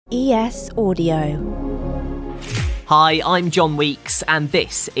ES Audio. Hi, I'm John Weeks, and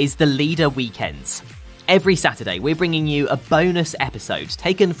this is the Leader Weekends. Every Saturday, we're bringing you a bonus episode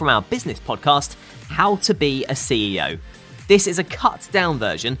taken from our business podcast, How to Be a CEO. This is a cut-down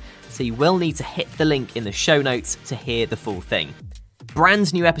version, so you will need to hit the link in the show notes to hear the full thing.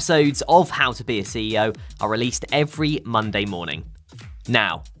 Brand new episodes of How to Be a CEO are released every Monday morning.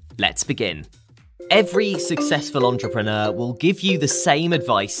 Now, let's begin. Every successful entrepreneur will give you the same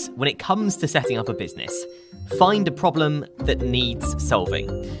advice when it comes to setting up a business. Find a problem that needs solving.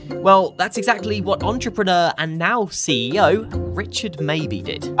 Well, that's exactly what entrepreneur and now CEO Richard Mabey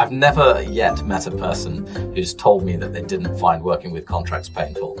did. I've never yet met a person who's told me that they didn't find working with contracts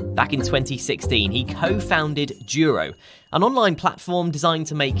painful. Back in 2016, he co-founded Juro, an online platform designed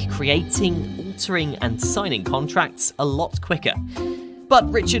to make creating, altering and signing contracts a lot quicker. But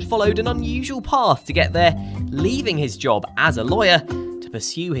Richard followed an unusual path to get there, leaving his job as a lawyer to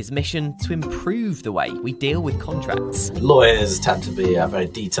pursue his mission to improve the way we deal with contracts. Lawyers tend to be very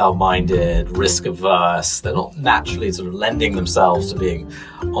detail-minded, risk-averse. They're not naturally sort of lending themselves to being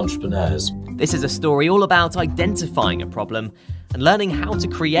entrepreneurs. This is a story all about identifying a problem and learning how to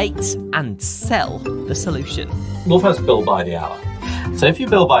create and sell the solution. We'll first bill by the hour. So if you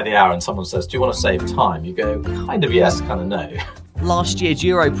bill by the hour and someone says, do you want to save time? You go, kind of yes, kind of no. Last year,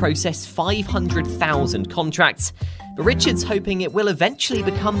 Juro processed 500,000 contracts, but Richard's hoping it will eventually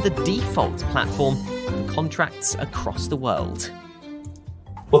become the default platform for contracts across the world.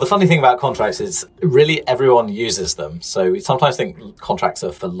 Well, the funny thing about contracts is really everyone uses them. So we sometimes think contracts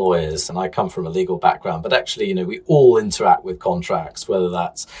are for lawyers, and I come from a legal background, but actually, we all interact with contracts, whether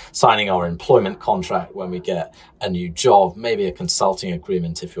that's signing our employment contract when we get a new job, maybe a consulting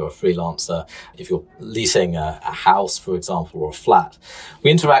agreement if you're a freelancer, if you're leasing a house, for example, or a flat.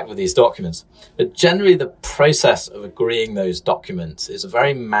 We interact with these documents, but generally the process of agreeing those documents is a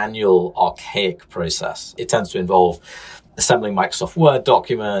very manual, archaic process. It tends to involve assembling Microsoft Word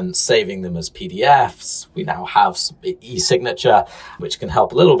documents, saving them as PDFs. We now have e-signature, which can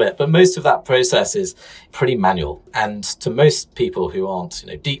help a little bit, but most of that process is pretty manual. And to most people who aren't,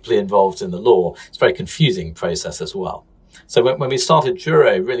 deeply involved in the law, it's a very confusing process as well. So when we started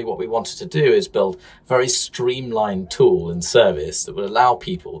Juro, really what we wanted to do is build a very streamlined tool and service that would allow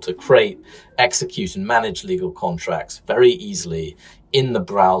people to create, execute and manage legal contracts very easily in the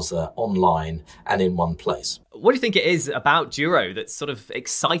browser, online, and in one place. What do you think it is about Juro that sort of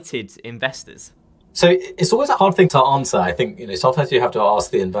excited investors? So it's always a hard thing to answer. I think, sometimes you have to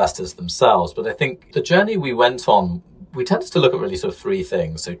ask the investors themselves. But I think the journey we went on, we tended to look at really sort of three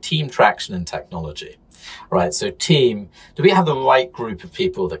things. So team, traction, and technology. Right. So team, do we have the right group of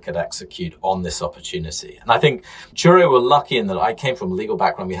people that could execute on this opportunity? And I think Juro were lucky in that I came from a legal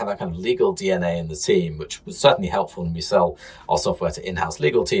background. We had that kind of legal DNA in the team, which was certainly helpful when we sell our software to in-house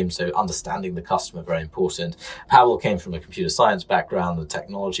legal teams. So understanding the customer, very important. Powell came from a computer science background, a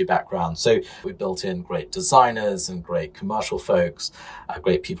technology background. So we built in great designers and great commercial folks, a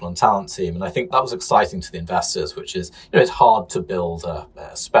great people and talent team. And I think that was exciting to the investors, which is, it's hard to build a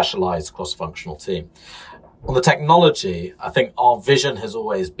specialized cross-functional team. On the technology, I think our vision has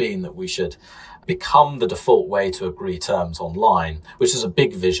always been that we should become the default way to agree terms online, which is a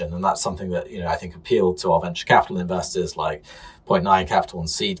big vision. And that's something that, I think appealed to our venture capital investors like Point 9 Capital and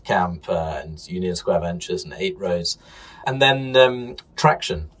Seed Camp and Union Square Ventures and 8 Roads. And then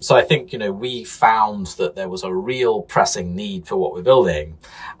traction. So I think, we found that there was a real pressing need for what we're building.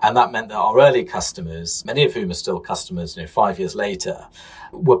 And that meant that our early customers, many of whom are still customers, 5 years later,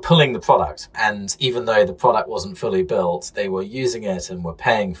 were pulling the product. And even though the product wasn't fully built, they were using it and were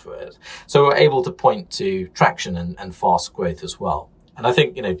paying for it. So we're able to point to traction and fast growth as well. And I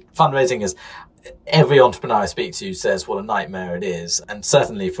think, fundraising is, every entrepreneur I speak to says what a nightmare it is. And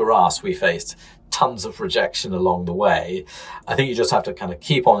certainly for us, we faced tons of rejection along the way. I think you just have to kind of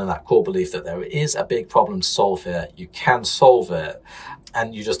keep on in that core belief that there is a big problem to solve here. You can solve it,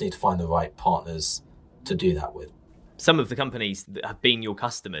 and you just need to find the right partners to do that with. Some of the companies that have been your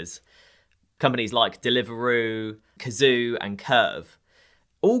customers, companies like Deliveroo, Kazoo and Curve,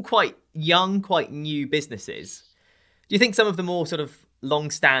 all quite young, quite new businesses. Do you think some of the more sort of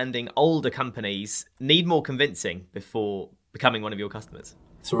long-standing, older companies need more convincing before becoming one of your customers?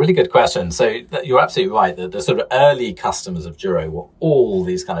 It's a really good question. So you're absolutely right. The sort of early customers of Juro were all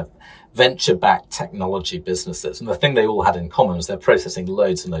these kind of venture-backed technology businesses. And the thing they all had in common was they're processing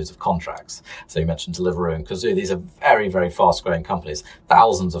loads and loads of contracts. So you mentioned Deliveroo and Kazoo. These are very, very fast-growing companies.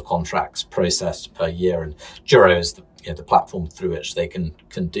 Thousands of contracts processed per year. And Juro is the platform through which they can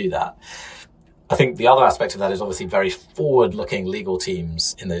do that. I think the other aspect of that is obviously very forward-looking legal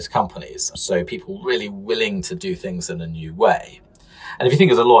teams in those companies. So people really willing to do things in a new way. And if you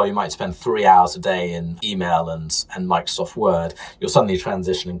think as a lawyer, you might spend 3 hours a day in email and Microsoft Word, you're suddenly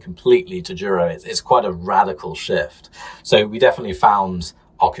transitioning completely to Juro. It's quite a radical shift. So we definitely found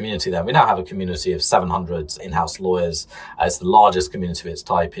our community there. We now have a community of 700 in-house lawyers. It's the largest community of its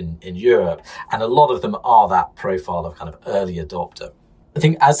type in Europe. And a lot of them are that profile of kind of early adopter. I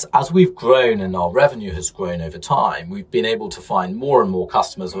think as we've grown and our revenue has grown over time, we've been able to find more and more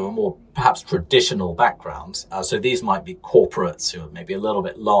customers who are more perhaps traditional backgrounds. So these might be corporates who are maybe a little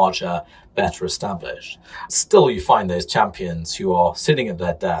bit larger, better established. Still, you find those champions who are sitting at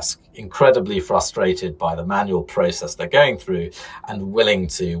their desk, incredibly frustrated by the manual process they're going through and willing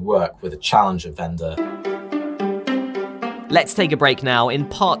to work with a challenger vendor. Let's take a break now. In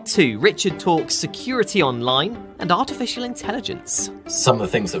part 2, Richard talks security online and artificial intelligence. Some of the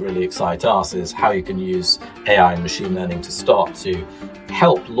things that really excite us is how you can use AI and machine learning to start to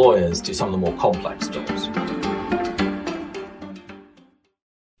help lawyers do some of the more complex jobs.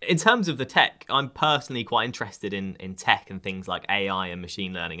 In terms of the tech, I'm personally quite interested in tech and things like AI and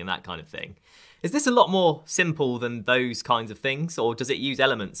machine learning and that kind of thing. Is this a lot more simple than those kinds of things, or does it use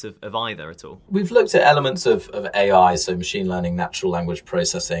elements of either at all? We've looked at elements of AI, so machine learning, natural language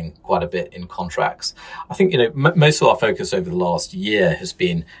processing, quite a bit in contracts. I think, most of our focus over the last year has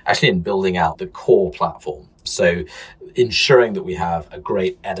been actually in building out the core platform. So ensuring that we have a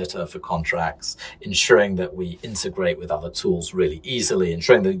great editor for contracts, ensuring that we integrate with other tools really easily,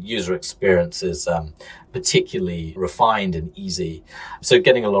 ensuring the user experience is particularly refined and easy. So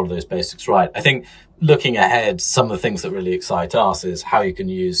getting a lot of those basics right. I think looking ahead, some of the things that really excite us is how you can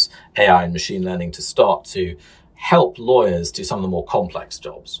use AI and machine learning to start to help lawyers do some of the more complex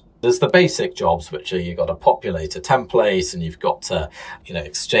jobs. There's the basic jobs, which are you've got to populate a template and you've got to,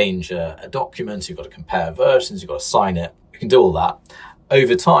 exchange a document, you've got to compare versions, you've got to sign it. You can do all that.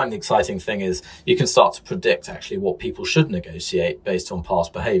 Over time, the exciting thing is you can start to predict actually what people should negotiate based on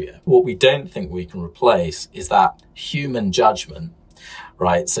past behavior. What we don't think we can replace is that human judgment,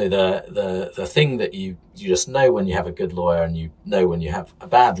 right? So the thing that you just know when you have a good lawyer and you know when you have a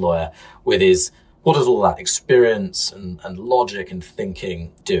bad lawyer with is, what does all that experience and logic and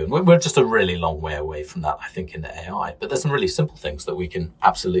thinking do? And we're just a really long way away from that, I think, in AI. But there's some really simple things that we can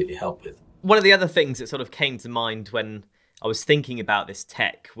absolutely help with. One of the other things that sort of came to mind when I was thinking about this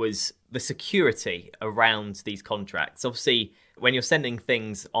tech was the security around these contracts. Obviously, when you're sending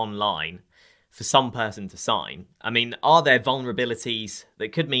things online for some person to sign, are there vulnerabilities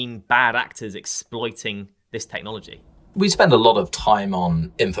that could mean bad actors exploiting this technology? We spend a lot of time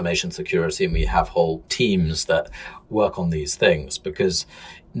on information security and we have whole teams that work on these things because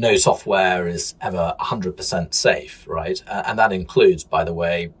no software is ever 100% safe, right? And that includes, by the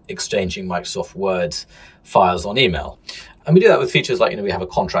way, exchanging Microsoft Word files on email. And we do that with features like, we have a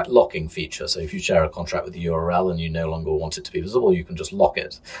contract locking feature. So if you share a contract with a URL and you no longer want it to be visible, you can just lock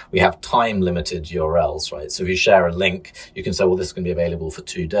it. We have time limited URLs, right? So if you share a link, you can say, well, this is going to be available for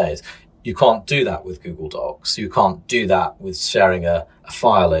 2 days. You can't do that with Google Docs. You can't do that with sharing a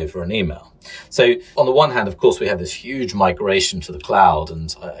file over an email. So on the one hand, of course, we have this huge migration to the cloud.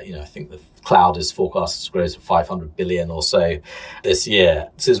 And, I think the cloud is forecast to grow to 500 billion or so this year.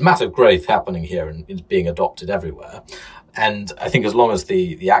 So there's massive growth happening here and it's being adopted everywhere. And I think as long as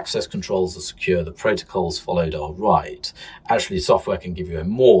the access controls are secure, the protocols followed are right, actually software can give you a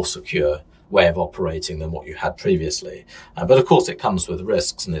more secure way of operating than what you had previously. But of course, it comes with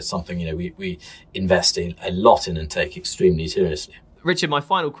risks and it's something, we invest a lot in and take extremely seriously. Richard, my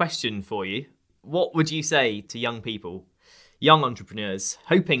final question for you. What would you say to young people, young entrepreneurs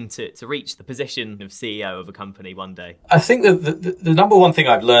hoping to reach the position of CEO of a company one day? I think that the number one thing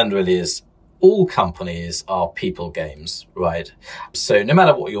I've learned really is all companies are people games, right? So no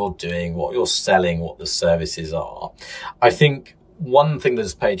matter what you're doing, what you're selling, what the services are, I think one thing that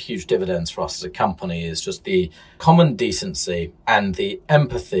has paid huge dividends for us as a company is just the common decency and the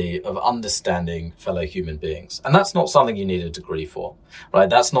empathy of understanding fellow human beings. And that's not something you need a degree for, right?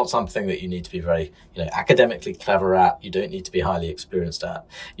 That's not something that you need to be very, academically clever at. You don't need to be highly experienced at.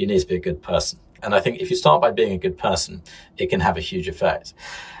 You need to be a good person. And I think if you start by being a good person, it can have a huge effect.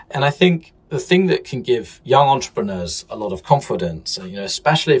 And I think the thing that can give young entrepreneurs a lot of confidence,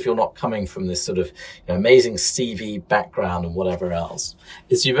 especially if you're not coming from this sort of amazing CV background and whatever else,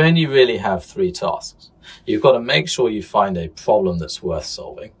 is you only really have 3 tasks. You've got to make sure you find a problem that's worth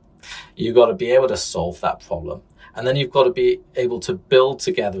solving. You've got to be able to solve that problem. And then you've got to be able to build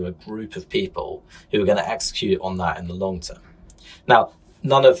together a group of people who are going to execute on that in the long term. Now,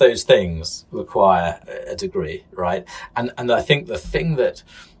 none of those things require a degree, right? And I think the thing that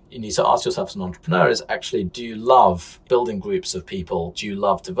you need to ask yourself as an entrepreneur is actually, do you love building groups of people? Do you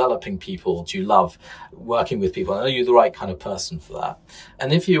love developing people? Do you love working with people? And are you the right kind of person for that?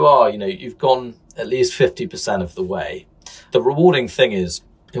 And if you are, you've gone at least 50% of the way. The rewarding thing is,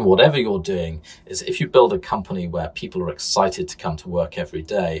 in whatever you're doing, is if you build a company where people are excited to come to work every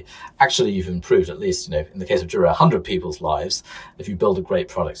day, actually you've improved at least, in the case of Juro, 100 people's lives. If you build a great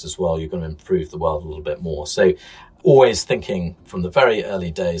product as well, you're going to improve the world a little bit more. So always thinking from the very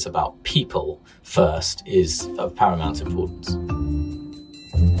early days about people first is of paramount importance.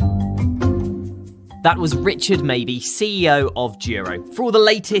 That was Richard Mabey, CEO of Juro. For all the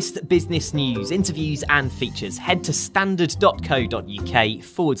latest business news, interviews and features, head to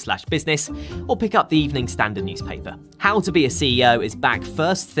standard.co.uk/business or pick up the Evening Standard newspaper. How to Be a CEO is back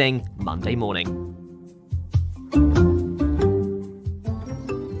first thing Monday morning.